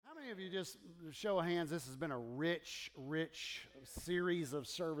of you, just show of hands, this has been a rich series of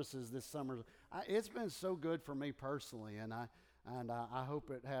services this summer. It's been so good for me personally, and I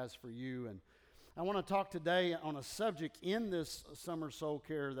hope it has for you. And I want to talk today on a subject in this summer soul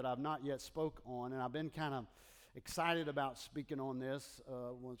care that I've not yet spoke on, and I've been kind of excited about speaking on this.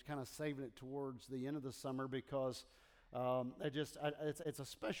 Was kind of saving it towards the end of the summer because it's a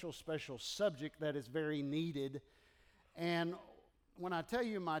special subject that is very needed. And when I tell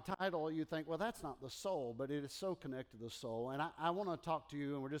you my title, you think, well, that's not the soul, but it is so connected to the soul. And I want to talk to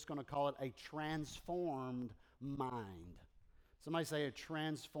you, and we're just going to call it a transformed mind. Somebody say a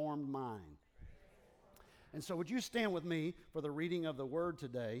transformed mind. And so would you stand with me for the reading of the word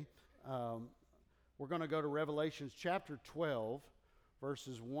today? We're going to go to Revelations chapter 12,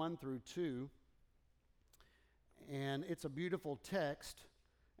 verses 1 through 2. And it's a beautiful text,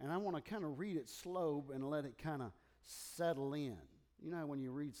 and I want to kind of read it slow and let it kind of settle in. You know, when you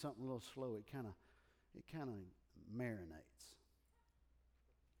read something a little slow, it kind of marinates.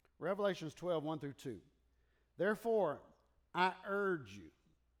 Revelations 12, 1 through 2. Therefore, I urge you.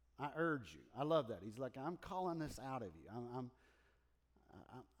 I love that. He's like, I'm calling this out of you.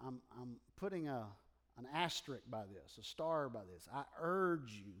 I'm putting an asterisk by this, a star by this. I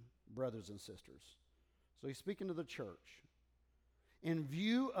urge you, brothers and sisters. So he's speaking to the church. In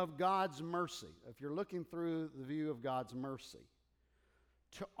view of God's mercy, if you're looking through the view of God's mercy,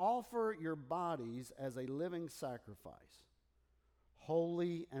 to offer your bodies as a living sacrifice,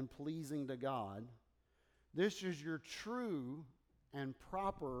 holy and pleasing to God. This is your true and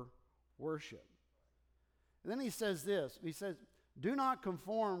proper worship. And then he says this. He says, do not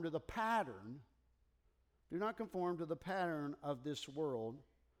conform to the pattern. Do not conform to the pattern of this world,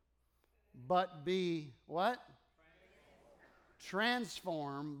 but be what?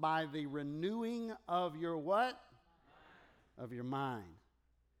 Transformed by the renewing of your what? Of your mind.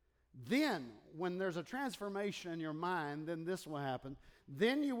 Then, when there's a transformation in your mind, then this will happen.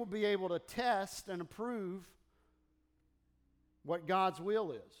 Then you will be able to test and approve what God's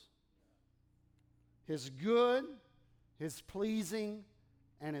will is. His good, His pleasing,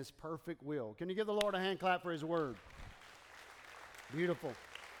 and His perfect will. Can you give the Lord a hand clap for His word? Beautiful.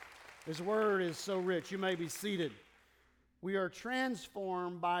 His word is so rich. You may be seated. We are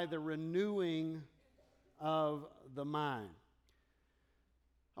transformed by the renewing of the mind.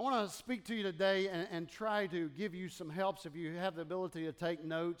 I want to speak to you today and try to give you some helps. If you have the ability to take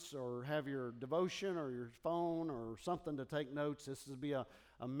notes or have your devotion or your phone or something to take notes, this will be a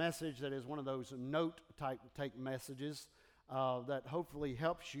message that is one of those note-type take messages that hopefully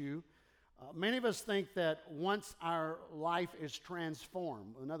helps you. Many of us think that once our life is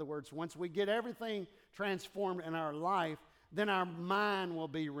transformed, in other words, once we get everything transformed in our life, then our mind will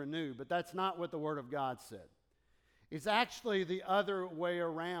be renewed. But that's not what the Word of God said. It's actually the other way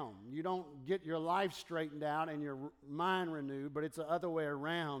around. You don't get your life straightened out and your mind renewed, but it's the other way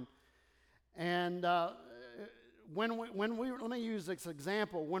around. And when we let me use this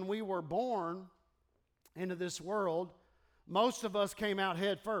example. When we were born into this world, most of us came out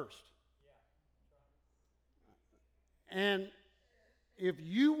head first. And if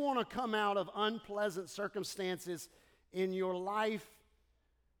you want to come out of unpleasant circumstances in your life,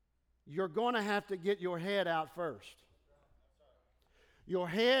 you're going to have to get your head out first. Your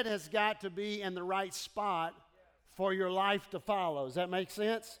head has got to be in the right spot for your life to follow. Does that make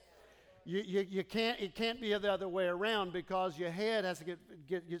sense? You can't. It can't be the other way around because your head has to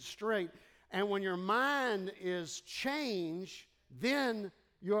get straight. And when your mind is changed, then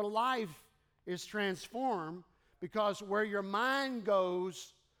your life is transformed because where your mind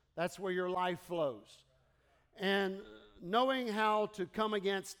goes, that's where your life flows. And knowing how to come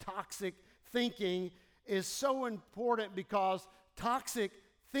against toxic thinking is so important because toxic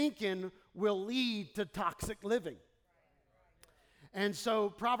thinking will lead to toxic living. And so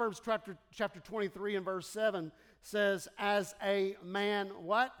Proverbs chapter 23 and verse 7 says, as a man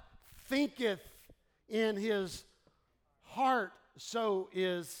what? Thinketh in his heart, so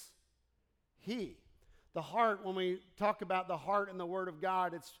is he. The heart, when we talk about the heart in the Word of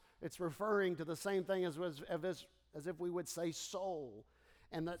God, it's referring to the same thing as if we would say soul.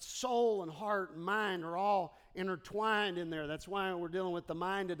 And that soul and heart and mind are all intertwined in there. That's why we're dealing with the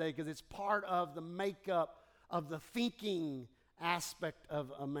mind today, because it's part of the makeup of the thinking aspect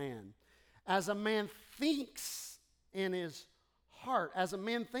of a man. As a man thinks in his heart, as a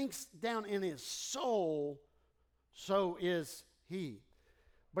man thinks down in his soul, so is he.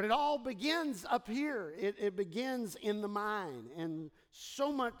 But it all begins up here. It begins in the mind, and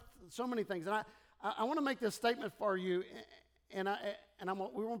so many things. And I want to make this statement for you, and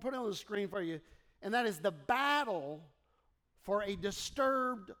we want to put it on the screen for you, and that is the battle for a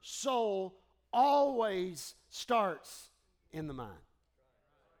disturbed soul always starts in the mind.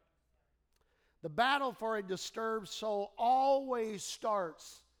 The battle for a disturbed soul always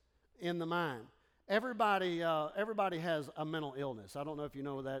starts in the mind. Everybody has a mental illness. I don't know if you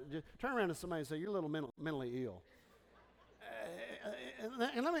know that. Just turn around to somebody and say, "You're a little mentally ill."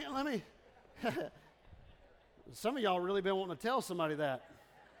 And let me some of y'all really been wanting to tell somebody that.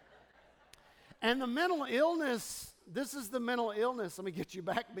 And the mental illness, this is the mental illness. Let me get you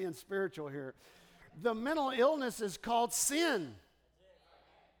back being spiritual here. The mental illness is called sin.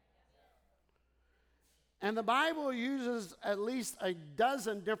 And the Bible uses at least a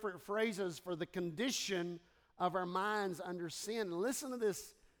dozen different phrases for the condition of our minds under sin. Listen to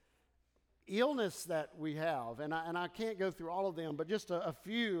this illness that we have. And I can't go through all of them, but just a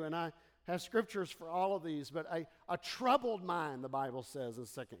few. And I have scriptures for all of these. But a troubled mind, the Bible says in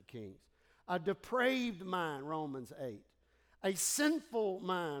 2 Kings. A depraved mind, Romans 8. A sinful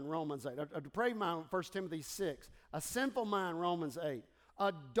mind, Romans 8. A depraved mind, 1 Timothy 6. A sinful mind, Romans 8.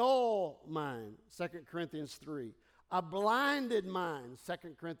 A dull mind, 2 Corinthians 3. A blinded mind,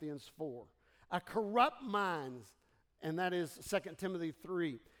 2 Corinthians 4. A corrupt mind, and that is 2 Timothy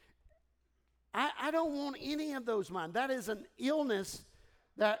 3. I don't want any of those minds. That is an illness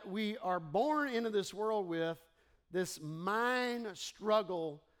that we are born into this world with, this mind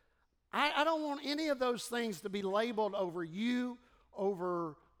struggle. I don't want any of those things to be labeled over you,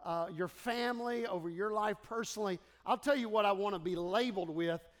 over your family, over your life personally. I'll tell you what I want to be labeled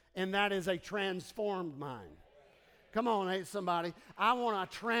with, and that is a transformed mind. Come on, hey, somebody. I want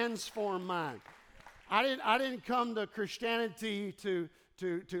a transformed mind. I didn't come to Christianity to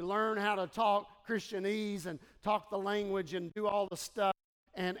learn how to talk Christianese and talk the language and do all the stuff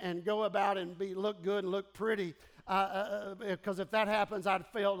and go about and look good and look pretty. Because if that happens, I'd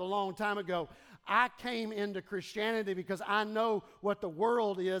failed a long time ago. I came into Christianity because I know what the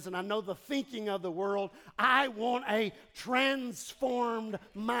world is and I know the thinking of the world. I want a transformed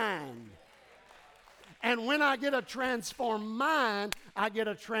mind. And when I get a transformed mind, I get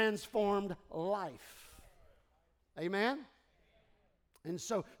a transformed life. Amen? And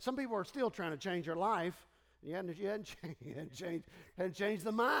so some people are still trying to change their life. You hadn't changed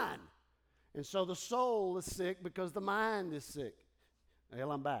the mind. And so the soul is sick because the mind is sick.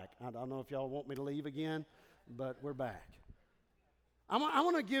 Well, I'm back. I don't know if y'all want me to leave again, but we're back. I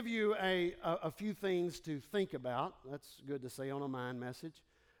want to give you a few things to think about. That's good to say on a mind message.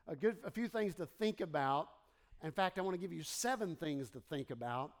 A few things to think about. In fact, I want to give you 7 things to think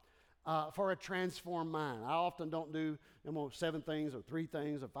about for a transformed mind. I often don't do 7 things or 3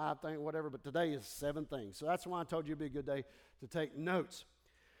 things or 5 things, whatever, but today is 7 things. So that's why I told you it'd be a good day to take notes.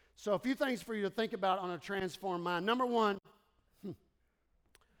 So a few things for you to think about on a transformed mind. Number 1,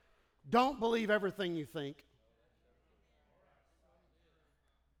 don't believe everything you think.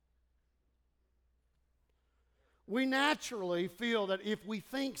 We naturally feel that if we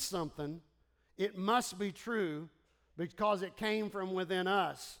think something, it must be true because it came from within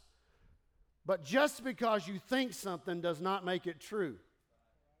us. But just because you think something does not make it true.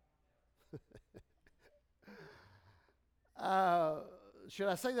 Should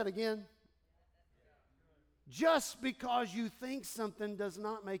I say that again? Just because you think something does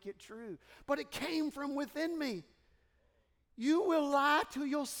not make it true. But it came from within me. You will lie to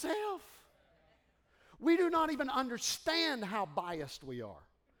yourself. We do not even understand how biased we are.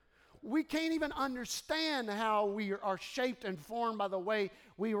 We can't even understand how we are shaped and formed by the way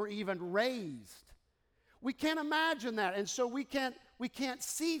we were even raised. We can't imagine that. And so we can't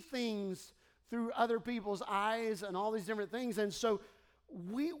see things through other people's eyes and all these different things. And so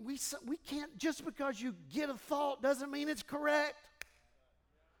we can't, just because you get a thought doesn't mean it's correct.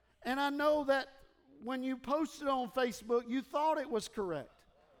 And I know that when you posted on Facebook, you thought it was correct.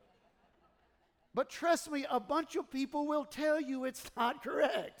 But trust me, a bunch of people will tell you it's not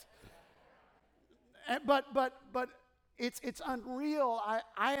correct. But it's unreal.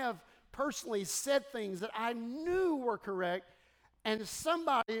 I have personally said things that I knew were correct, and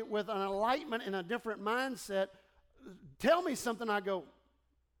somebody with an enlightenment and a different mindset tell me something, I go,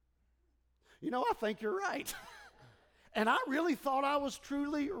 I think you're right. And I really thought I was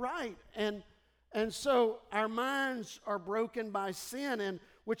truly right. And so our minds are broken by sin, and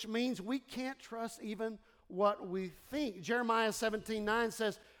which means we can't trust even what we think. Jeremiah 17:9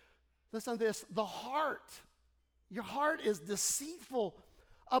 says, listen to this, your heart is deceitful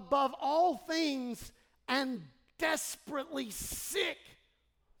above all things and desperately sick.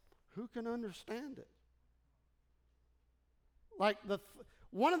 Who can understand it? Like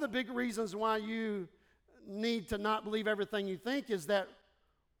one of the big reasons why you need to not believe everything you think is that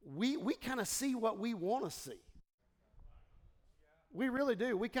we kind of see what we want to see. We really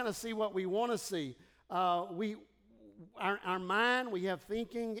do. We kind of see what we want to see. Our mind, we have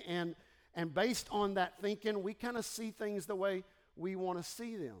thinking, and based on that thinking, we kind of see things the way we want to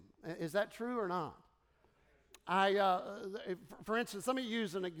see them. Is that true or not? For instance, let me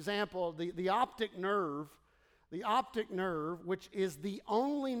use an example. The optic nerve, which is the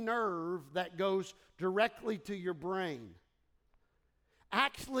only nerve that goes directly to your brain,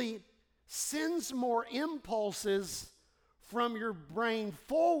 actually sends more impulses from your brain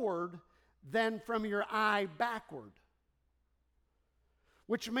forward than from your eye backward.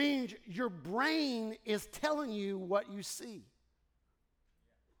 Which means your brain is telling you what you see.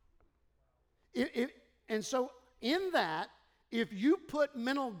 And so in that, if you put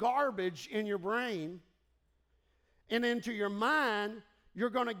mental garbage in your brain and into your mind, you're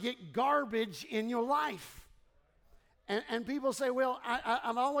going to get garbage in your life. And people say, well,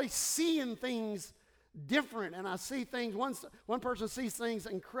 I'm always seeing things different, and I see things, one person sees things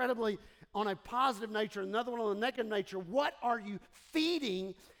incredibly on a positive nature, another one on a negative nature. What are you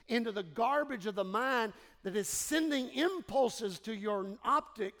feeding into the garbage of the mind that is sending impulses to your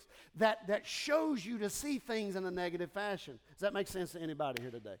optics that shows you to see things in a negative fashion? Does that make sense to anybody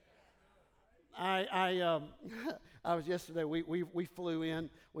here today? I was yesterday, we flew in.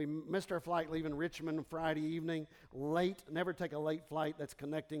 We missed our flight leaving Richmond Friday evening, late. Never take a late flight that's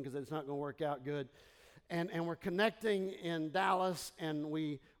connecting because it's not going to work out good. And we're connecting in Dallas, and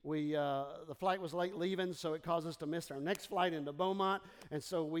the flight was late leaving, so it caused us to miss our next flight into Beaumont. And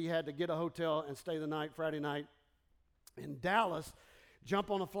so we had to get a hotel and stay the night, Friday night, in Dallas.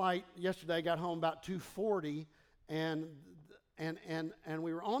 Jump on a flight yesterday, got home about 2:40, and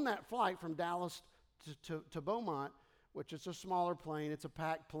we were on that flight from Dallas to Beaumont, which is a smaller plane. It's a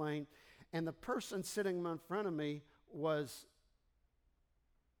packed plane. And the person sitting in front of me was,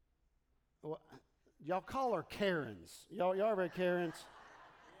 y'all call her Karens. Y'all ever had Karens?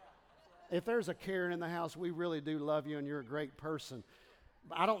 If there's a Karen in the house, we really do love you, and you're a great person.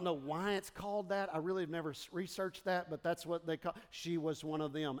 I don't know why it's called that. I really have never researched that, but that's what they call. She was one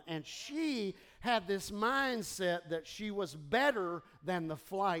of them. And she had this mindset that she was better than the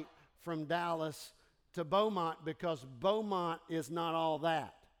flight from Dallas to Beaumont because Beaumont is not all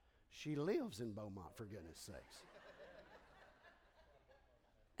that. She lives in Beaumont, for goodness sakes.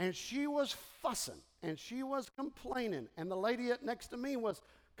 And she was fussing, and she was complaining. And the lady next to me was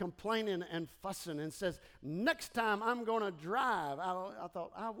complaining and fussing and says, next time I'm going to drive. I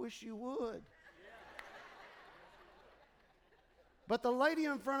thought, I wish you would. But the lady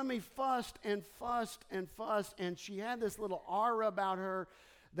in front of me fussed and fussed and fussed, and she had this little aura about her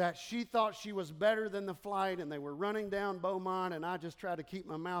that she thought she was better than the flight, and they were running down Beaumont, and I just tried to keep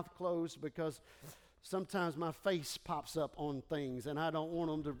my mouth closed because sometimes my face pops up on things, and I don't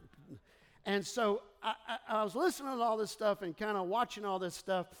want them to. And so I was listening to all this stuff and kind of watching all this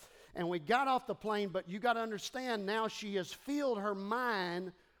stuff, and we got off the plane, but you got to understand now she has filled her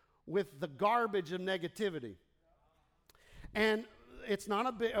mind with the garbage of negativity. And it's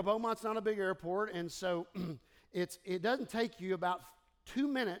not Beaumont's not a big airport, and so it doesn't take you about 2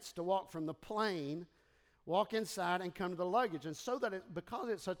 minutes to walk from the plane, walk inside, and come to the luggage. And so because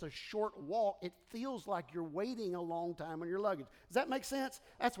it's such a short walk, it feels like you're waiting a long time on your luggage. Does that make sense?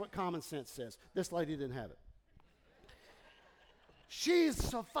 That's what common sense says. This lady didn't have it. She's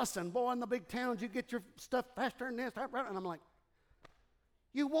so fussing. Boy, in the big towns, you get your stuff faster than this. And I'm like,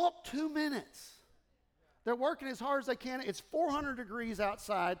 you walk 2 minutes. They're working as hard as they can. It's 400 degrees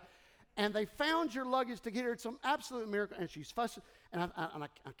outside, and they found your luggage to get here. It's some absolute miracle. And she's fussing. And I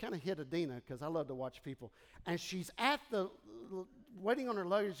kind of hit Adina because I love to watch people. And she's waiting on her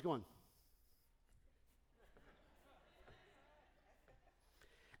luggage going.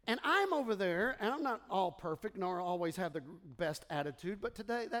 And I'm over there, and I'm not all perfect, nor always have the best attitude, but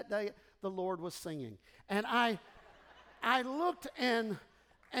that day, the Lord was singing. And I looked and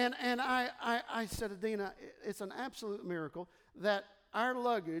I said, Adina, it's an absolute miracle that our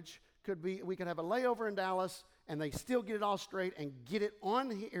luggage we could have a layover in Dallas, and they still get it all straight and get it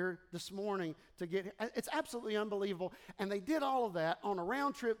on here this morning to get here. It's absolutely unbelievable. And they did all of that on a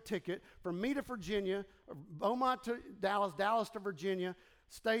round-trip ticket from me to Virginia, Beaumont to Dallas, Dallas to Virginia,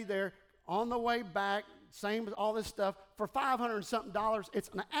 stayed there on the way back, same as all this stuff, for $500 and something. It's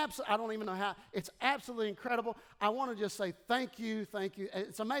I don't even know how. It's absolutely incredible. I want to just say thank you.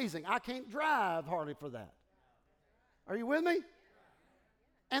 It's amazing. I can't drive hardly for that. Are you with me?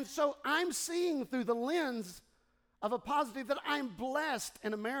 And so I'm seeing through the lens of a positive that I'm blessed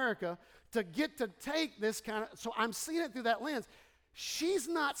in America to get to take this kind of, so I'm seeing it through that lens. She's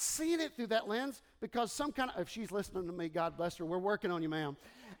not seeing it through that lens because if she's listening to me, God bless her, we're working on you, ma'am.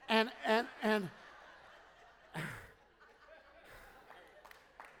 And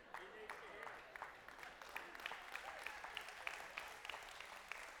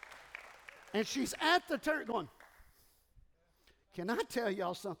And she's at the turn going, can I tell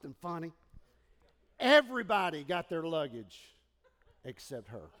y'all something funny? Everybody got their luggage except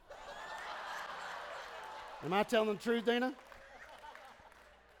her. Am I telling the truth, Dana?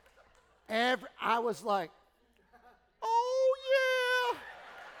 I was like, oh,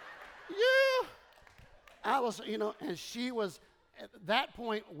 yeah. I was, and she was, at that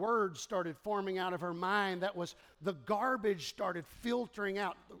point, words started forming out of her mind. That was, the garbage started filtering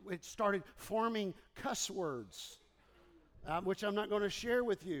out. It started forming cuss words, which I'm not going to share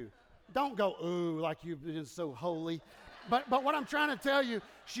with you. Don't go, ooh, like you've been so holy. But what I'm trying to tell you,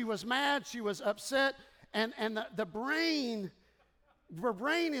 she was mad, she was upset, and her brain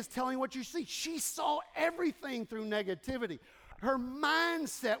is telling what you see. She saw everything through negativity. Her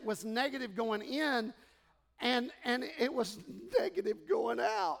mindset was negative going in, and it was negative going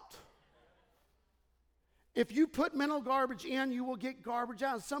out. If you put mental garbage in, you will get garbage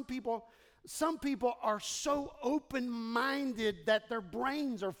out. Some people are so open-minded that their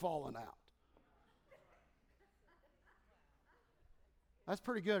brains are falling out. That's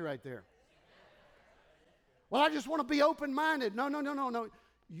pretty good right there. Well, I just want to be open-minded. No.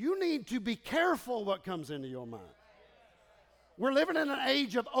 You need to be careful what comes into your mind. We're living in an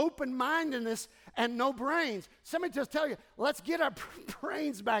age of open-mindedness and no brains. Somebody just tell you, let's get our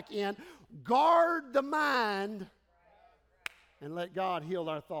brains back in, guard the mind, and let God heal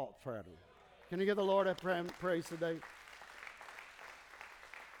our thought pattern. Can you give the Lord a praise today?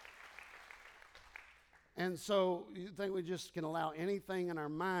 And so you think we just can allow anything in our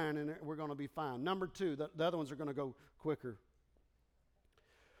mind and we're going to be fine. Number two, the other ones are going to go quicker.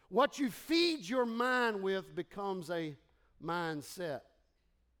 What you feed your mind with becomes a mindset.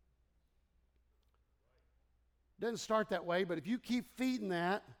 Doesn't start that way, but if you keep feeding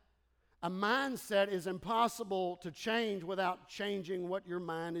that, a mindset is impossible to change without changing what your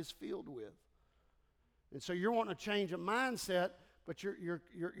mind is filled with. And so you're wanting to change a mindset, but you're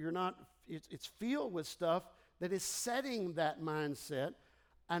not. It's filled with stuff that is setting that mindset.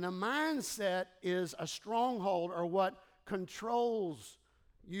 And a mindset is a stronghold or what controls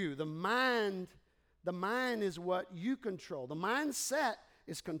you. The mind is what you control. The mindset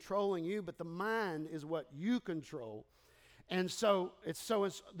is controlling you, but the mind is what you control. And so it's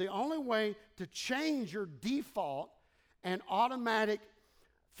the only way to change your default and automatic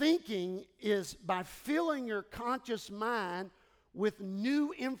thinking is by filling your conscious mind with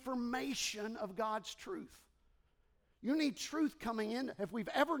new information of God's truth. You need truth coming in. If we've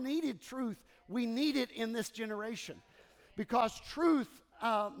ever needed truth, we need it in this generation. Because truth,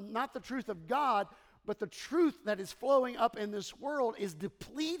 not the truth of God, but the truth that is flowing up in this world is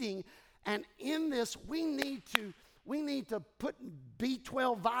depleting. And in this, we need to put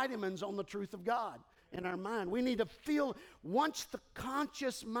B12 vitamins on the truth of God in our mind. We need to feel, once the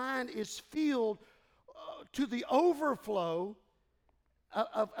conscious mind is filled to the overflow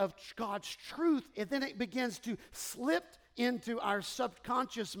of God's truth, and then it begins to slip into our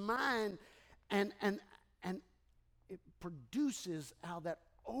subconscious mind, and it produces out of that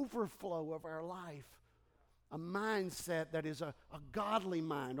overflow of our life a mindset that is a godly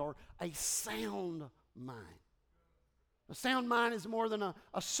mind or a sound mind. A sound mind is more than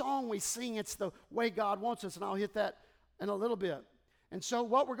a song we sing. It's the way God wants us, and I'll hit that in a little bit. And so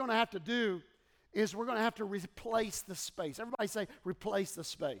what we're going to have to do is we're going to have to replace the space. Everybody say, replace the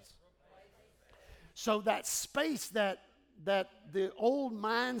space. So that space that the old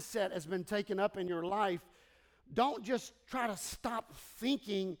mindset has been taken up in your life, don't just try to stop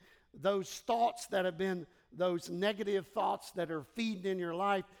thinking those thoughts that have been those negative thoughts that are feeding in your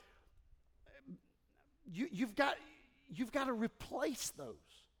life. You've got to replace those.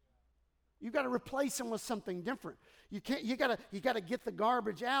 You've got to replace them with something different. You got to get the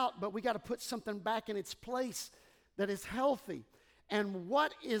garbage out, but we got to put something back in its place that is healthy. And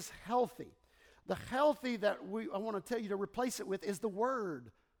what is healthy? The healthy that I want to tell you to replace it with is the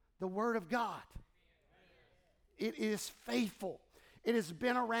Word of God. It is faithful. It has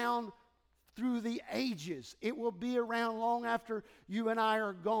been around through the ages. It will be around long after you and I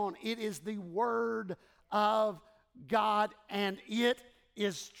are gone. It is the Word of God, and it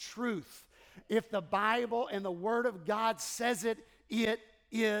is truth. If the Bible and the Word of God says it, it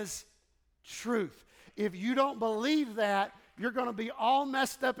is truth. If you don't believe that, you're going to be all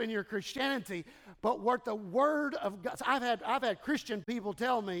messed up in your Christianity. But what the Word of God, I've had Christian people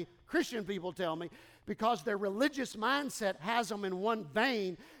tell me, because their religious mindset has them in one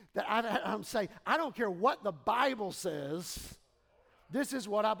vein, that I'm saying, I don't care what the Bible says, This is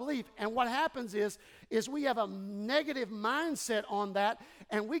what I believe. And what happens is we have a negative mindset on that,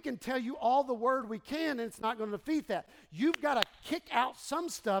 and we can tell you all the word we can, and it's not going to defeat that. You've got to kick out some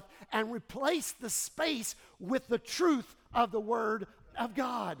stuff and replace the space with the truth of the Word of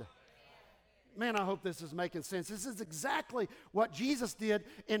God. Man, I hope this is making sense. This is exactly what Jesus did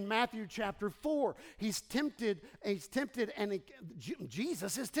in Matthew chapter 4. He's tempted, and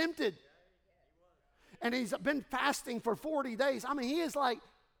Jesus is tempted. And he's been fasting for 40 days. I mean, he is like,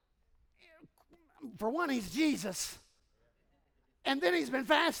 for one, he's Jesus. And then he's been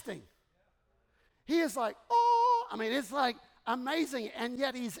fasting. He is like, oh, I mean, it's like amazing. And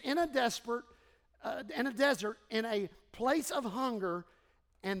yet he's in a desert, in a place of hunger,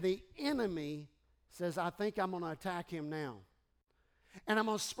 and the enemy says, I think I'm going to attack him now. And I'm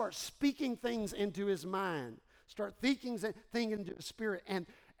going to start speaking things into his mind, start thinking into his spirit.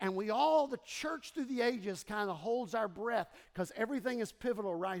 And we all, the church through the ages, kind of holds our breath because everything is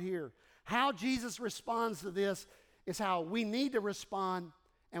pivotal right here. How Jesus responds to this is how we need to respond,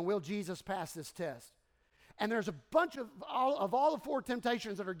 and will Jesus pass this test? And there's a bunch of all the four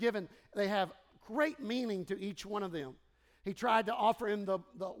temptations that are given, they have great meaning to each one of them. He tried to offer him the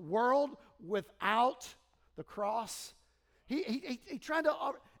world without the cross. He tried to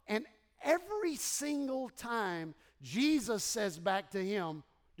offer, and every single time Jesus says back to him,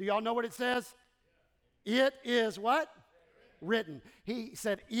 do y'all know what it says? It is what? Written. He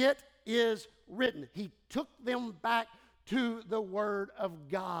said, it is written. He took them back to the Word of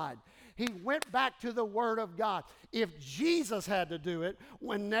God. He went back to the Word of God. If Jesus had to do it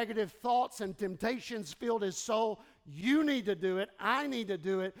when negative thoughts and temptations filled his soul, you need to do it. I need to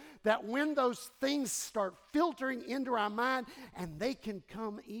do it. That when those things start filtering into our mind, and they can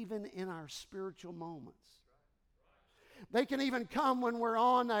come even in our spiritual moments. They can even come when we're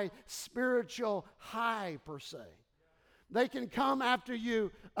on a spiritual high, per se. They can come after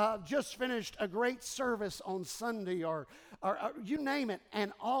you just finished a great service on Sunday or you name it,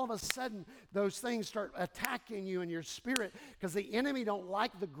 and all of a sudden those things start attacking you in your spirit because the enemy don't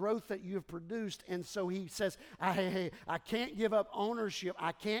like the growth that you've produced, and so he says, I can't give up ownership.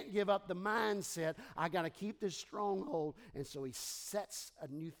 I can't give up the mindset. I got to keep this stronghold, and so he sets a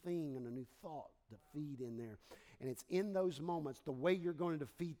new thing and a new thought to feed in there. And it's in those moments, the way you're going to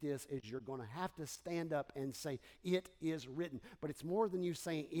defeat this is you're going to have to stand up and say, it is written. But it's more than you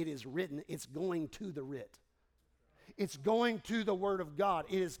saying it is written. It's going to the writ. It's going to the Word of God.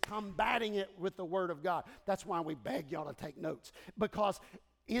 It is combating it with the Word of God. That's why we beg y'all to take notes. Because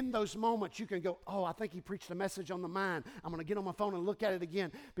in those moments, you can go, oh, I think he preached a message on the mind. I'm going to get on my phone and look at it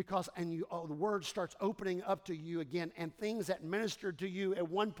again. The Word starts opening up to you again. And things that ministered to you at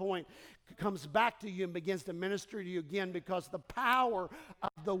one point comes back to you and begins to minister to you again, because the power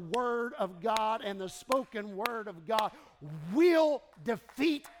of the Word of God and the spoken Word of God will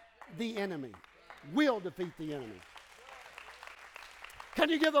defeat the enemy. Will defeat the enemy. Can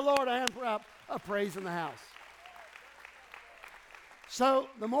you give the Lord a hand of praise in the house? So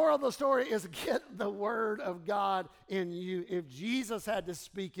the moral of the story is, get the Word of God in you. If Jesus had to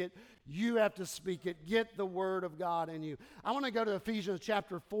speak it, you have to speak it. Get the Word of God in you. I want to go to Ephesians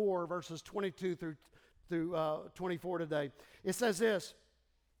chapter 4, verses 22 through 24 today. It says this: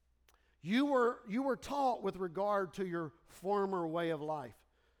 You were taught with regard to your former way of life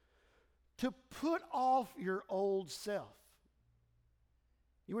to put off your old self.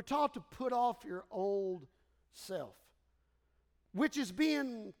 You were taught to put off your old self, which is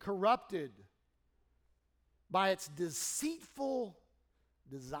being corrupted by its deceitful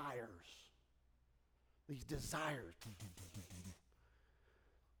desires. These desires.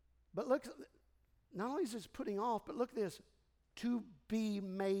 But look, not only is this putting off, but look at this, to be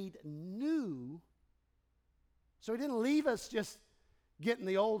made new. So he didn't leave us just getting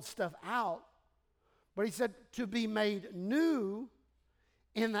the old stuff out, but he said to be made new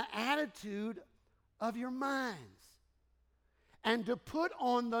in the attitude of your minds, and to put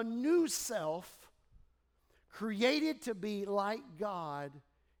on the new self, created to be like God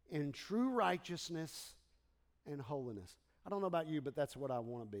in true righteousness and holiness. I don't know about you, but that's what I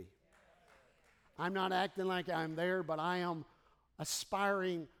want to be. I'm not acting like I'm there, but I am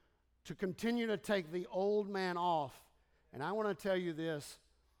aspiring to continue to take the old man off. And I want to tell you this: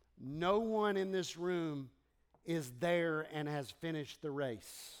 no one in this room is there and has finished the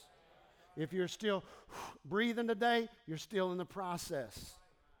race. If you're still breathing today, you're still in the process.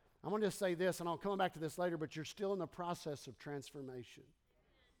 I'm going to just say this, and I'll come back to this later, but you're still in the process of transformation.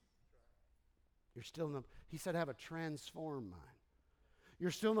 You're still in the, he said, have a transformed mind. You're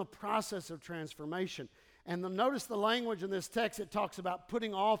still in the process of transformation. And notice the language in this text. It talks about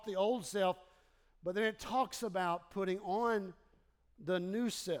putting off the old self, but then it talks about putting on the new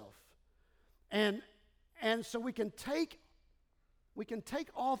self. And so we can take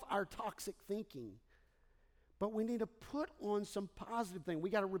off our toxic thinking, but we need to put on some positive thing. We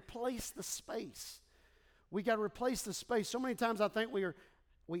got to replace the space. We got to replace the space. So many times I think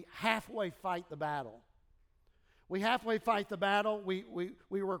we halfway fight the battle. We halfway fight the battle. We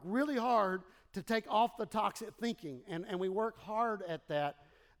work really hard to take off the toxic thinking, and we work hard at that,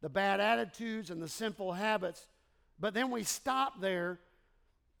 the bad attitudes and the sinful habits. But then we stop there,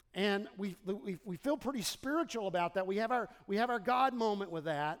 and we feel pretty spiritual about that. We have our God moment with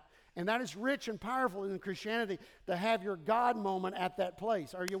that, and that is rich and powerful in Christianity, to have your God moment at that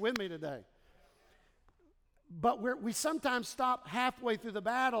place. Are you with me today? But we sometimes stop halfway through the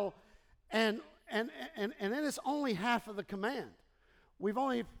battle, and then it's only half of the command. We've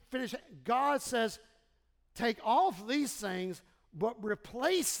only finished. God says, take off these things, but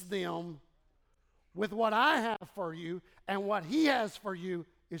replace them with what I have for you, and what He has for you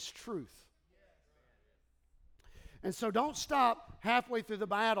is truth. And so don't stop halfway through the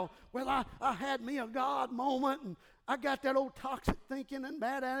battle. Well, I had me a God moment, and I got that old toxic thinking and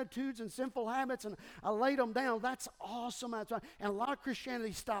bad attitudes and sinful habits, and I laid them down. That's awesome. That's right. And a lot of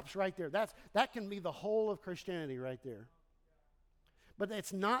Christianity stops right there. That can be the whole of Christianity right there. But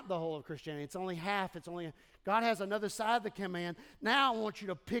it's not the whole of Christianity. It's only half. God has another side of the command. Now I want you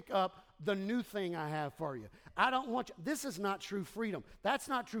to pick up the new thing I have for you. I don't want you. This is not true freedom. That's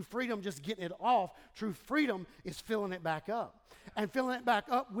not true freedom, just getting it off. True freedom is filling it back up. And filling it back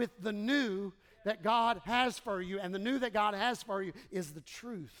up with the new that God has for you. And the new that God has for you is the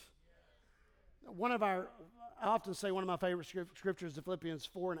truth. I often say one of my favorite scriptures is Philippians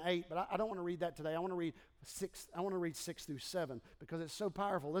 4 and 8, but I don't want to read that today. I want to read 6 through 7 because it's so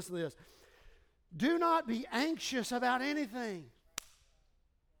powerful. Listen to this. Do not be anxious about anything,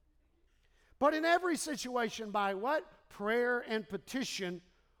 but in every situation by what? Prayer and petition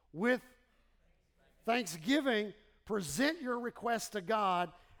with thanksgiving, present your request to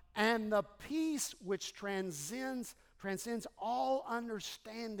God, and the peace which transcends all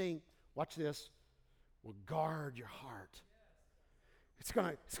understanding, watch this, will guard your heart. It's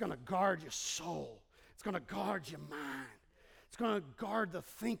gonna guard your soul. It's gonna guard your mind. It's going to guard the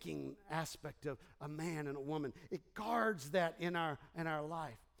thinking aspect of a man and a woman. It guards that in our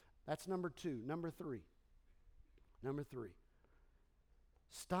life. That's number 2. Number 3.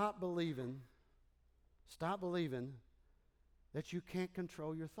 Stop believing that you can't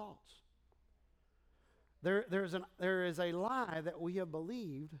control your thoughts. There is a lie that we have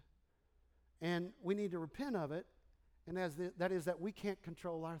believed, and we need to repent of it, and that is that we can't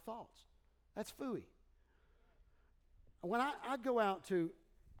control our thoughts. That's phooey. When I go out to,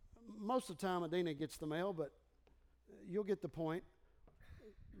 most of the time Adina gets the mail, but you'll get the point.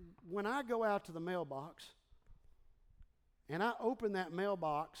 When I go out to the mailbox and I open that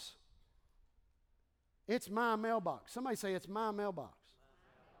mailbox, it's my mailbox. Somebody say it's my mailbox.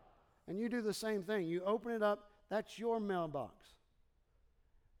 And you do the same thing. You open it up, that's your mailbox.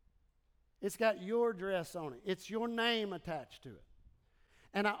 It's got your address on it. It's your name attached to it.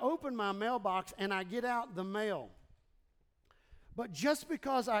 And I open my mailbox and I get out the mail. But just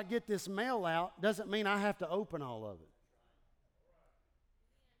because I get this mail out doesn't mean I have to open all of it.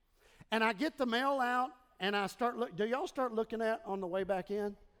 And I get the mail out and I start do y'all start looking at on the way back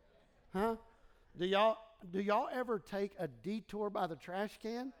in? Huh? Do y'all ever take a detour by the trash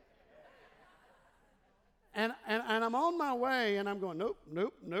can? And I'm on my way and I'm going, nope.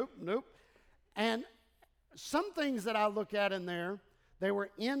 And some things that I look at in there, they were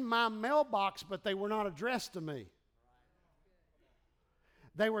in my mailbox, but they were not addressed to me.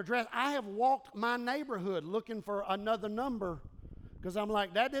 They were addressed. I have walked my neighborhood looking for another number because I'm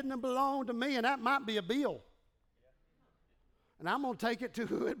like, that didn't belong to me, and that might be a bill. And I'm going to take it to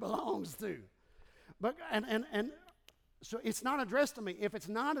who it belongs to. But and so it's not addressed to me. If it's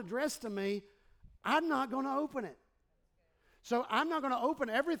not addressed to me, I'm not going to open it. So I'm not going to open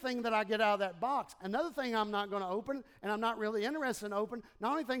everything that I get out of that box. Another thing I'm not going to open, and I'm not really interested in open,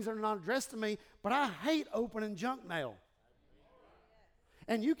 not only things that are not addressed to me, but I hate opening junk mail.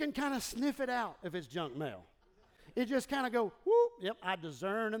 And you can kind of sniff it out if it's junk mail. It just kind of go, whoop, yep, I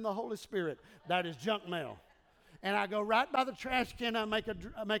discern in the Holy Spirit. That is junk mail. And I go right by the trash can and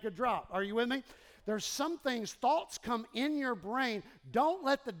I make a drop. Are you with me? There's some things, thoughts come in your brain. Don't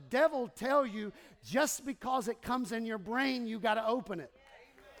let the devil tell you just because it comes in your brain, you got to open it.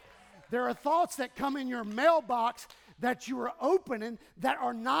 There are thoughts that come in your mailbox that you are opening that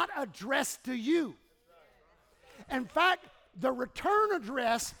are not addressed to you. In fact, the return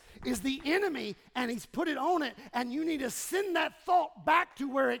address is the enemy, and he's put it on it, and you need to send that thought back to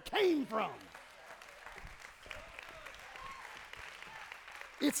where it came from.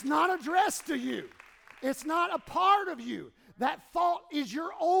 It's not addressed to you. It's not a part of you. That thought is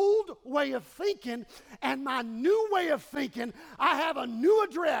your old way of thinking, and my new way of thinking, I have a new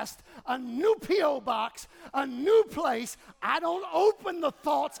address, a new P.O. box, a new place. I don't open the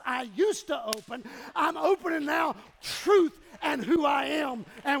thoughts I used to open. I'm opening now truth and who I am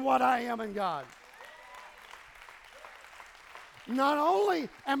and what I am in God. Not only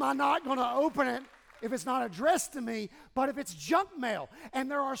am I not going to open it if it's not addressed to me, but if it's junk mail. And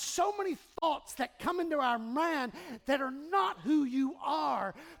there are so many thoughts that come into our mind that are not who you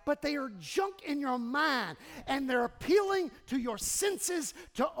are, but they are junk in your mind. And they're appealing to your senses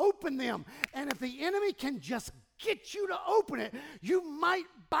to open them. And if the enemy can just get you to open it, you might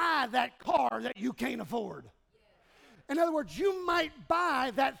buy that car that you can't afford. In other words, you might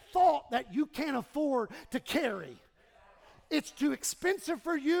buy that thought that you can't afford to carry. It's too expensive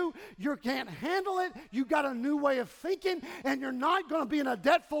for you. You can't handle it. You got a new way of thinking, and you're not going to be in a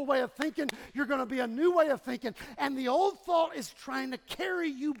debtful way of thinking. You're going to be a new way of thinking. And the old thought is trying to carry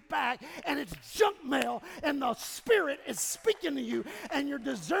you back, and it's junk mail, and the Spirit is speaking to you, and you're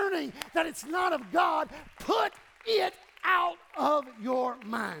discerning that it's not of God. Put it out of your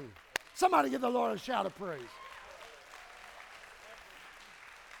mind. Somebody give the Lord a shout of praise.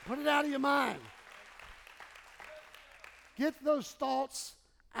 Put it out of your mind. Get those thoughts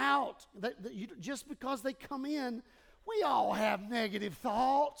out. Just because they come in, we all have negative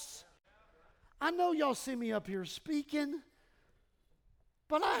thoughts. I know y'all see me up here speaking,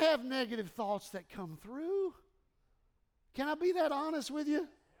 but I have negative thoughts that come through. Can I be that honest with you?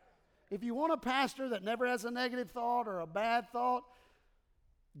 If you want a pastor that never has a negative thought or a bad thought,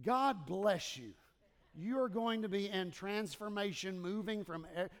 God bless you. You are going to be in transformation, moving from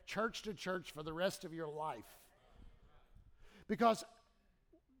church to church for the rest of your life. Because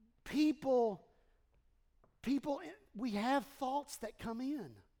people, we have thoughts that come in.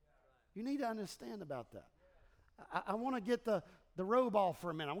 You need to understand about that. I want to get the robe off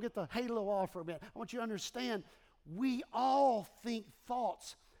for a minute. I want to get the halo off for a minute. I want you to understand, we all think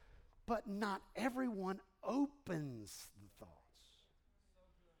thoughts, but not everyone opens the thoughts.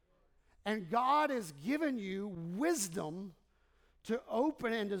 And God has given you wisdom to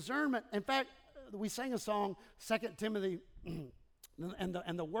open and discernment. In fact, we sang a song, 2 Timothy,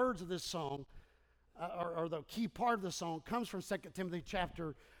 and the words of this song, or the key part of the song, comes from 2 Timothy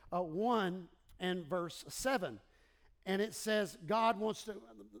chapter 1 and verse 7. And it says, God wants to,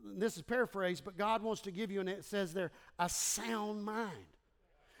 this is paraphrased, but God wants to give you, and it says there, a sound mind.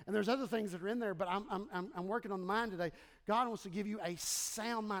 And there's other things that are in there, but I'm working on the mind today. God wants to give you a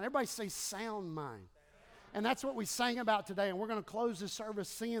sound mind. Everybody say sound mind. And that's what we sang about today, and we're going to close this service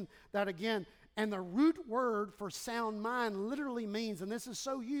seeing that again. And the root word for sound mind literally means, and this is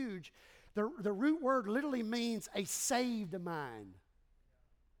so huge, the root word literally means a saved mind.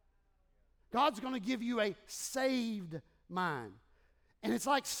 God's going to give you a saved mind. And it's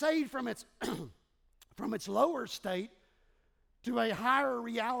like saved from its from its lower state to a higher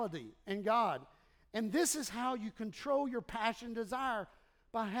reality in God. And this is how you control your passion and desire,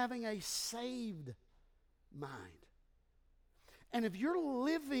 by having a saved mind. And if you're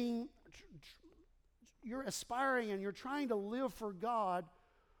living, you're aspiring and you're trying to live for God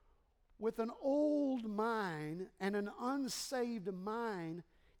with an old mind and an unsaved mind,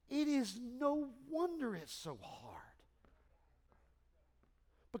 it is no wonder it's so hard.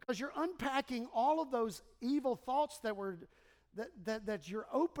 Because you're unpacking all of those evil thoughts that you're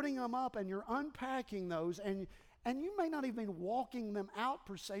opening them up, and you're unpacking those, and you may not even be walking them out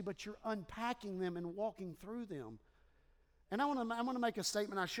per se, but you're unpacking them and walking through them. And I want to make a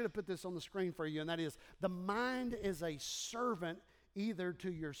statement. I should have put this on the screen for you, and that is, the mind is a servant either to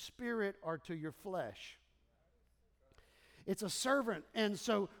your spirit or to your flesh. It's a servant. And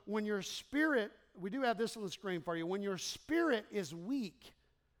so when your spirit, we do have this on the screen for you, when your spirit is weak,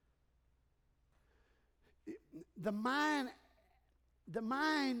 the mind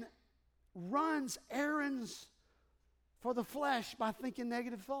runs errands for the flesh by thinking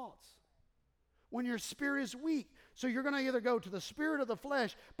negative thoughts. When your spirit is weak. So you're going to either go to the spirit or the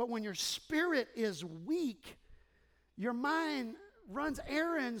flesh, but when your spirit is weak, your mind runs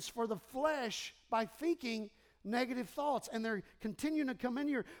errands for the flesh by thinking negative thoughts, and they're continuing to come in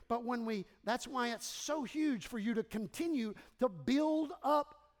here. But that's why it's so huge for you to continue to build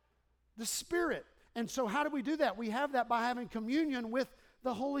up the spirit. And so how do we do that? We have that by having communion with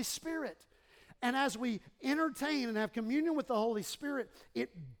the Holy Spirit. And as we entertain and have communion with the Holy Spirit,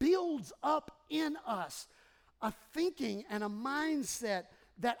 it builds up in us a thinking and a mindset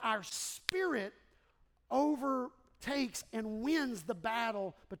that our spirit overtakes and wins the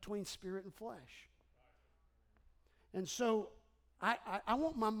battle between spirit and flesh. And so I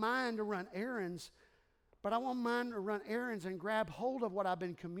want my mind to run errands, but I want mine to run errands and grab hold of what I've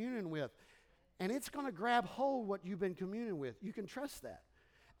been communing with. And it's going to grab hold what you've been communing with. You can trust that.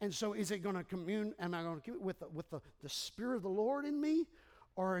 And so is it going to commune, am I going to commune with the Spirit of the Lord in me?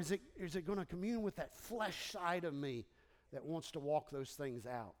 Or is it going to commune with that flesh side of me that wants to walk those things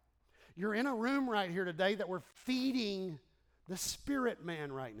out? You're in a room right here today that we're feeding the spirit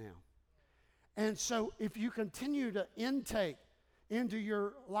man right now. And so if you continue to intake into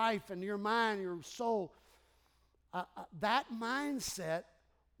your life and your mind, your soul, that mindset,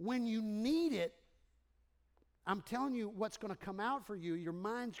 when you need it, I'm telling you what's going to come out for you. Your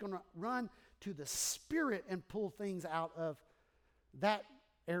mind's going to run to the Spirit and pull things out of that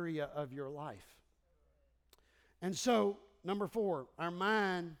area of your life. And so, number 4, our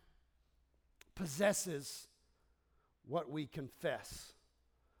mind possesses what we confess.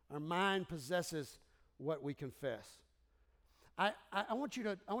 Our mind possesses what we confess. I want you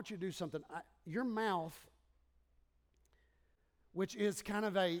to do something. Your mouth, which is kind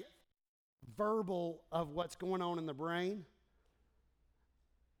of a verbal of what's going on in the brain,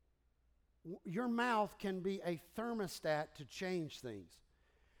 your mouth can be a thermostat to change things.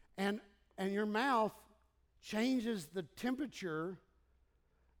 And your mouth changes the temperature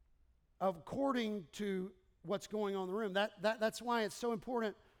according to what's going on in the room. That's why it's so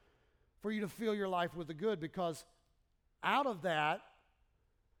important for you to fill your life with the good, because out of that,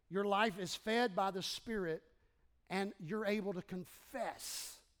 your life is fed by the Spirit, and you're able to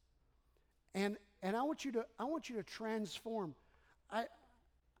confess. And I want you to transform. I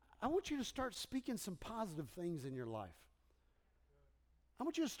want you to start speaking some positive things in your life. I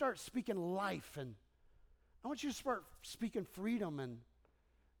want you to start speaking life, and I want you to start speaking freedom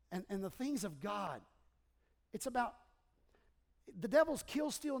and the things of God. It's about, the devil's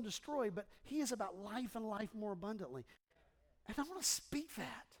kill, steal, and destroy, but he is about life and life more abundantly. And I want to speak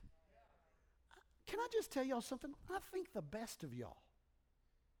that. Can I just tell y'all something? I think the best of y'all.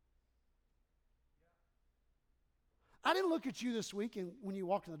 I didn't look at you this week and when you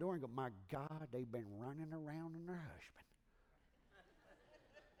walked in the door and go, my God, they've been running around on their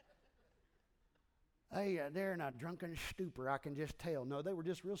husband. They're in a drunken stupor, I can just tell. No, they were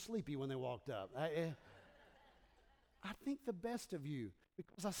just real sleepy when they walked up. I think the best of you,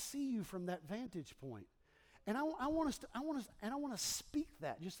 because I see you from that vantage point. And I want to speak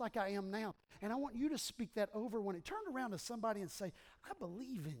that just like I am now. And I want you to speak that over when it turn around to somebody and say, I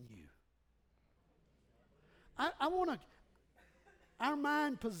believe in you. Our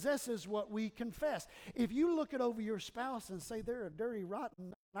mind possesses what we confess. If you look it over your spouse and say they're a dirty,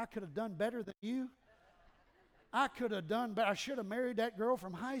 rotten, I could have done better than you. I could have done better. I should have married that girl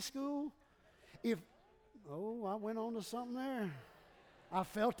from high school. I went on to something there. I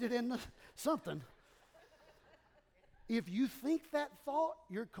felt it in something. If you think that thought,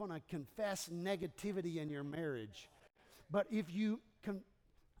 you're going to confess negativity in your marriage. But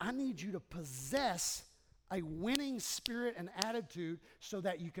I need you to possess a winning spirit and attitude so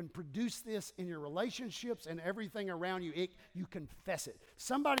that you can produce this in your relationships and everything around you. You confess it.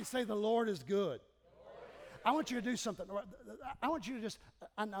 Somebody say, the Lord is good. I want you to do something. I want you to just,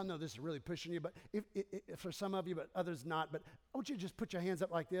 I know this is really pushing you, but if for some of you, but others not, but I want you to just put your hands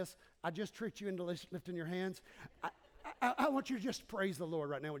up like this. I just tricked you into lifting your hands. I want you to just praise the Lord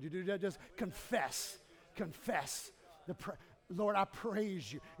right now. Would you do that? Just confess. Lord, I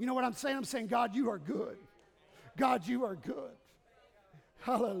praise you. You know what I'm saying? I'm saying, God, you are good. God, you are good.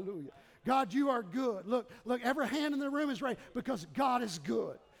 Hallelujah. God, you are good. Look, every hand in the room is right because God is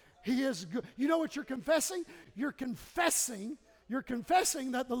good. He is good. You know what you're confessing? You're confessing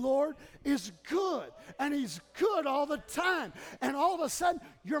that the Lord is good, and He's good all the time. And all of a sudden,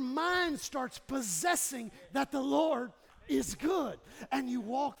 your mind starts possessing that the Lord is good, and you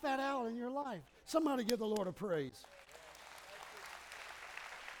walk that out in your life. Somebody give the Lord a praise.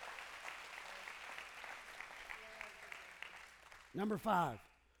 Number five,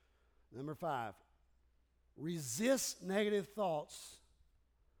 resist negative thoughts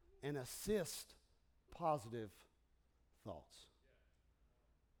and assist positive thoughts.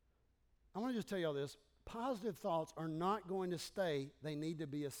 I want to just tell you all this. Positive thoughts are not going to stay. They need to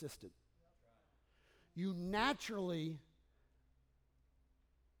be assisted. You naturally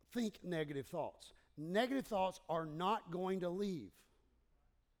think negative thoughts. Negative thoughts are not going to leave.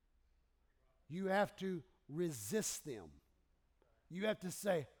 You have to resist them. You have to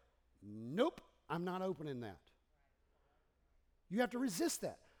say, nope, I'm not opening that. You have to resist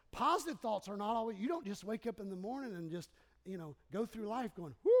that. Positive thoughts are not always, you don't just wake up in the morning and just, go through life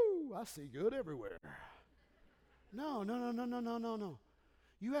going, whoo, I see good everywhere. No.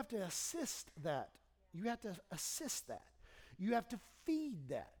 You have to assist that. You have to assist that. You have to feed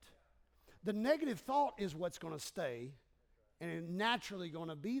that. The negative thought is what's going to stay, and it's naturally going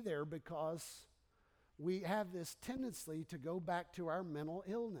to be there because we have this tendency to go back to our mental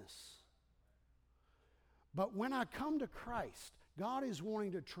illness. But when I come to Christ, God is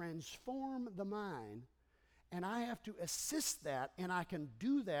wanting to transform the mind, and I have to assist that, and I can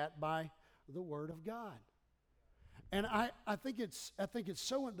do that by the Word of God. And I think it's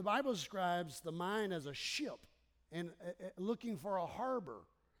so, the Bible describes the mind as a ship and looking for a harbor.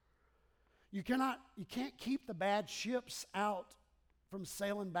 You can't keep the bad ships out from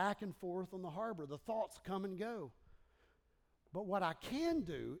sailing back and forth on the harbor. The thoughts come and go. But what I can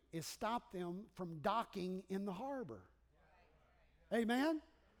do is stop them from docking in the harbor. Amen?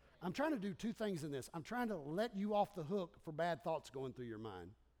 I'm trying to do two things in this. I'm trying to let you off the hook for bad thoughts going through your mind.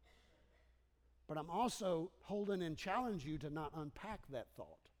 But I'm also holding and challenge you to not unpack that thought.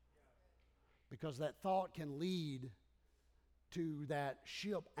 Because that thought can lead to that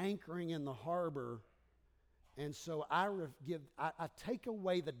ship anchoring in the harbor. And so I take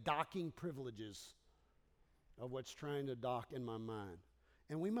away the docking privileges of what's trying to dock in my mind.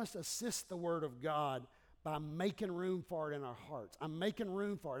 And we must assist the Word of God by making room for it in our hearts. I'm making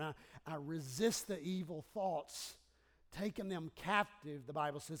room for it. I resist the evil thoughts, taking them captive, the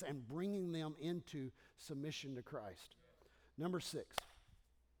Bible says, and bringing them into submission to Christ. Number 6.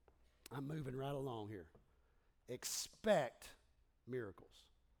 I'm moving right along here. Expect miracles.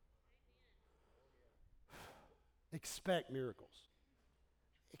 Expect miracles.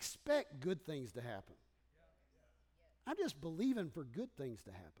 Expect good things to happen. I'm just believing for good things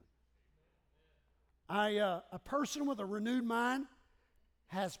to happen. A person with a renewed mind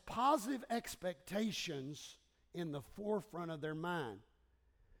has positive expectations in the forefront of their mind.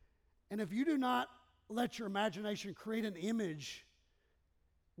 And if you do not let your imagination create an image,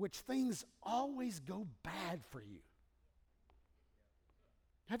 which things always go bad for you.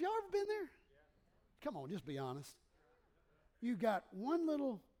 Have y'all ever been there? Come on, just be honest. You got one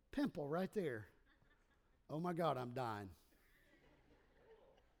little pimple right there. Oh my God, I'm dying.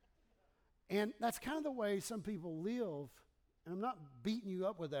 And that's kind of the way some people live. And I'm not beating you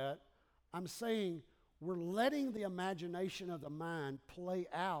up with that. I'm saying we're letting the imagination of the mind play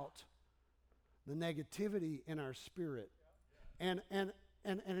out the negativity in our spirit. And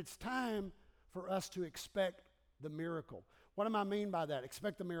it's time for us to expect the miracle. What do I mean by that?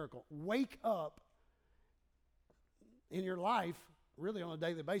 Expect the miracle. Wake up in your life, really on a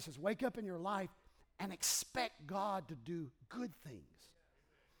daily basis, wake up in your life and expect God to do good things.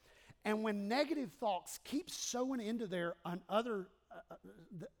 And when negative thoughts keep sowing into there on other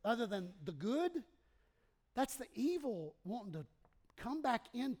than the good, that's the evil wanting to come back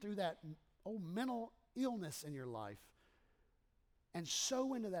in through that old mental illness in your life and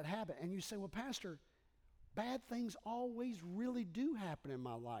sow into that habit. And you say, well, Pastor, bad things always really do happen in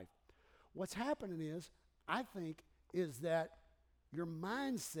my life. What's happening is, I think, is that your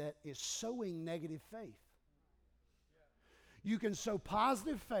mindset is sowing negative faith. You can sow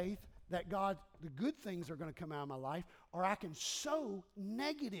positive faith that God, the good things are going to come out of my life, or I can sow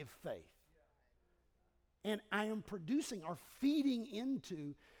negative faith. And I am producing or feeding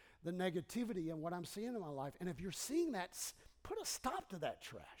into the negativity and what I'm seeing in my life. And if you're seeing that, put a stop to that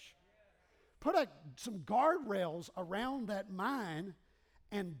trash. Put some guardrails around that mind,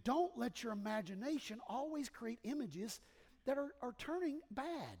 and don't let your imagination always create images that are turning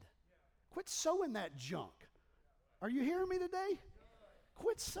bad. Quit sowing that junk. Are you hearing me today?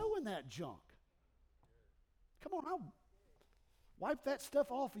 Quit sowing that junk. Come on, I'll wipe that stuff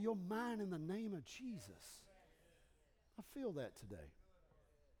off of your mind in the name of Jesus. I feel that today.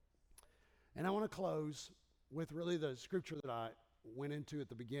 And I want to close with really the scripture that I went into at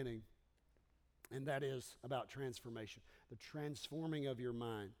the beginning, and that is about transformation, the transforming of your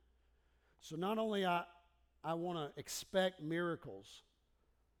mind. So not only I want to expect miracles,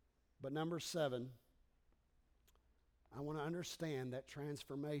 but number 7, I want to understand that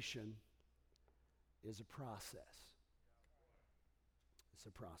transformation is a process. It's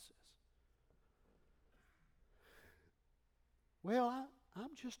a process. Well, I'm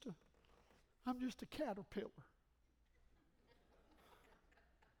just a caterpillar.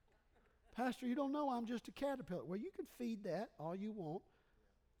 Pastor, you don't know I'm just a caterpillar. Well, you can feed that all you want.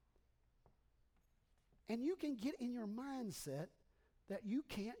 And you can get in your mindset that you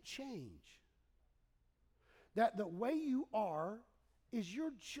can't change. That the way you are is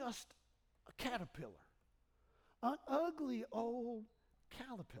you're just a caterpillar. An ugly old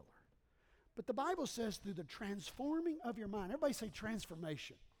caterpillar. But the Bible says through the transforming of your mind. Everybody say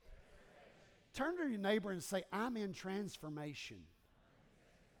transformation. Turn to your neighbor and say, I'm in transformation.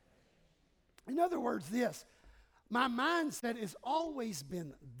 In other words, this, My mindset has always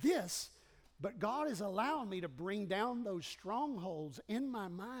been this, but God is allowing me to bring down those strongholds in my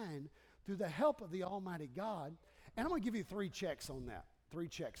mind through the help of the Almighty God. And I'm going to give you 3 checks on that. 3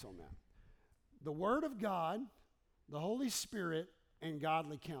 checks on that. The Word of God, the Holy Spirit, and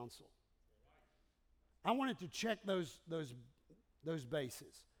godly counsel. I wanted to check those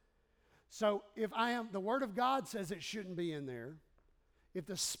bases. So if the Word of God says it shouldn't be in there, if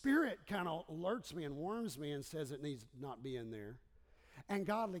the Spirit kind of alerts me and warns me and says it needs not be in there, and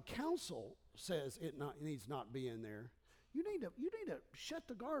godly counsel says it needs not be in there, you need to shut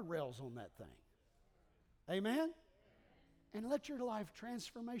the guardrails on that thing. Amen? And let your life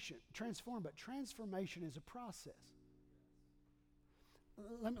transform. But transformation is a process.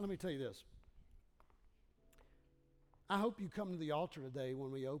 Let me tell you this. I hope you come to the altar today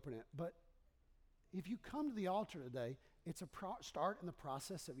when we open it. But if you come to the altar today, it's a start in the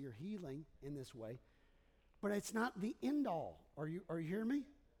process of your healing in this way. But it's not the end all. Are you hearing me?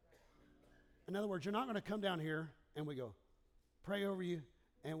 In other words, you're not going to come down here and we go pray over you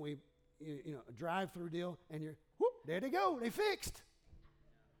and we drive-through deal and you're, whoop, there they go, they fixed.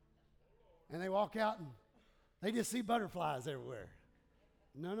 And they walk out and they just see butterflies everywhere.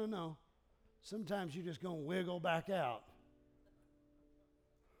 No. Sometimes you're just going to wiggle back out.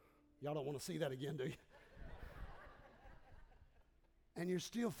 Y'all don't want to see that again, do you? And you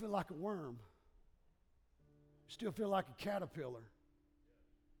still feel like a worm. Still feel like a caterpillar.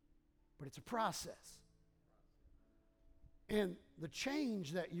 But it's a process. And the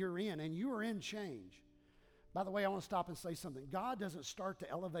change that you're in, and you are in change. By the way, I want to stop and say something. God doesn't start to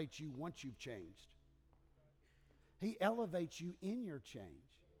elevate you once you've changed. He elevates you in your change.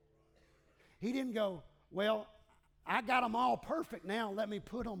 He didn't go, well, I got them all perfect now. Let me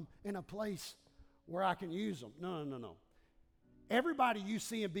put them in a place where I can use them. No. Everybody you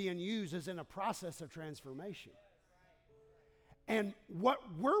see being used is in a process of transformation. And what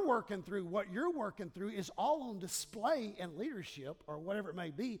we're working through, what you're working through is all on display in leadership or whatever it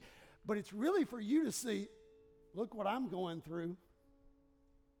may be. But it's really for you to see, look what I'm going through.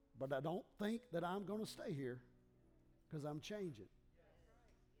 But I don't think that I'm going to stay here because I'm changing.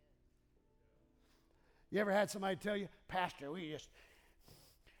 You ever had somebody tell you, Pastor, you're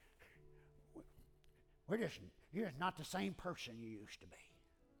just not the same person you used to be.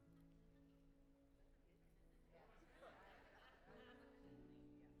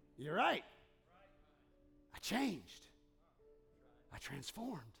 You're right. I changed. I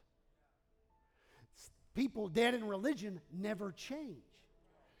transformed. People dead in religion never change.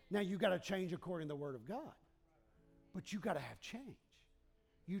 Now you got to change according to the Word of God. But you got to have change.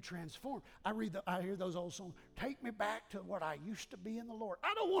 You transform. I hear those old songs, take me back to what I used to be in the Lord.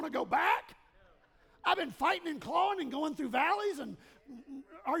 I don't want to go back. I've been fighting and clawing and going through valleys, and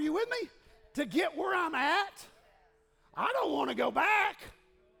are you with me? To get where I'm at. I don't want to go back.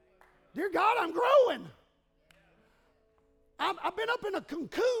 Dear God, I'm growing. I've been up in a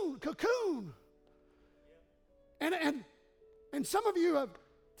cocoon. And some of you have,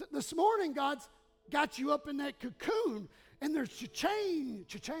 this morning, God's got you up in that cocoon, and there's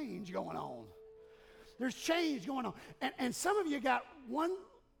change going on. There's change going on. And some of you got one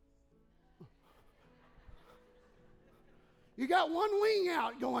wing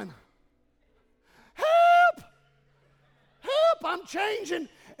out going, help, I'm changing.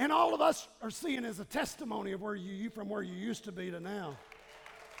 And all of us are seeing as a testimony of where you from where you used to be to now.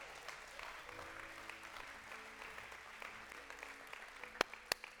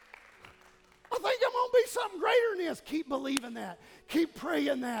 I think I'm going to be something greater than this. Keep believing that. Keep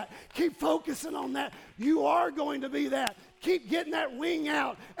praying that. Keep focusing on that. You are going to be that. Keep getting that wing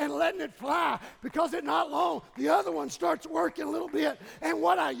out and letting it fly, because it's not long. The other one starts working a little bit, and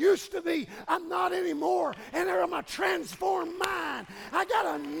what I used to be, I'm not anymore. And I'm a transformed mind. I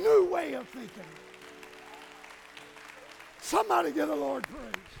got a new way of thinking. Somebody give the Lord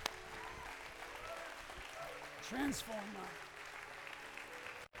praise. Transformed mind.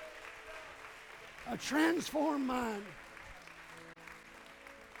 A transformed mind.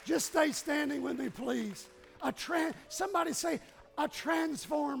 Just stay standing with me, please. Somebody say, a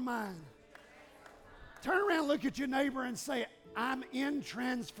transformed mind. Turn around, look at your neighbor and say, I'm in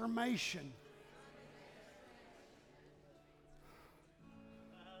transformation.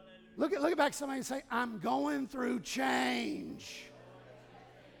 Look at back at somebody and say, I'm going through change.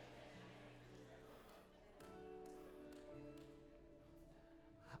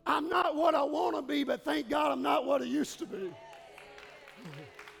 I'm not what I want to be, but thank God I'm not what I used to be.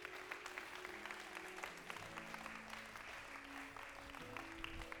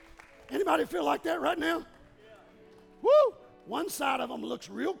 Anybody feel like that right now? Woo! One side of them looks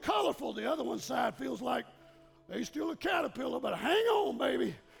real colorful. The other one side feels like They're still a caterpillar, but hang on,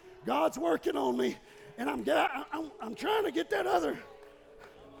 baby. God's working on me, and I'm trying to get that other.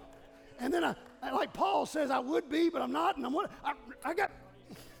 And then like Paul says, I would be, but I'm not, and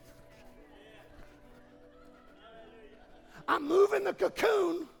I'm moving the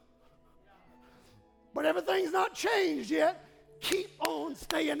cocoon, but everything's not changed yet. Keep on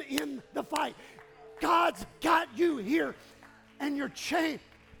staying in the fight. God's got you here, and you're changed.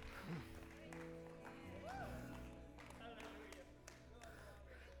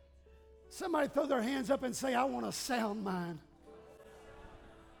 Somebody throw their hands up and say, I want a sound mind.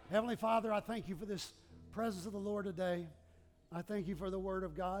 Heavenly Father, I thank you for this presence of the Lord today. I thank you for the Word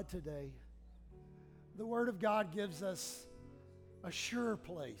of God today. The Word of God gives us a sure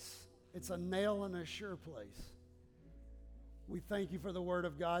place. It's a nail in a sure place. We thank you for the Word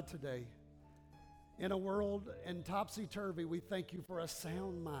of God today. In a world in topsy-turvy, we thank you for a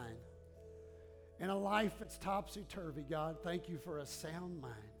sound mind. In a life that's topsy-turvy, God, thank you for a sound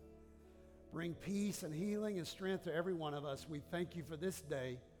mind. Bring peace and healing and strength to every one of us. We thank you for this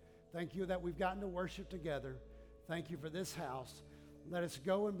day. Thank you that we've gotten to worship together. Thank you for this house. Let us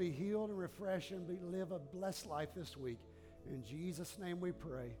go and be healed and refreshed and live a blessed life this week. In Jesus' name we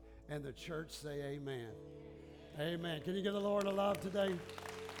pray. And the church say amen. Amen. Can you give the Lord a love today?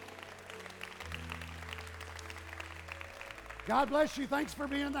 God bless you. Thanks for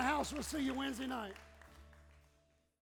being in the house. We'll see you Wednesday night.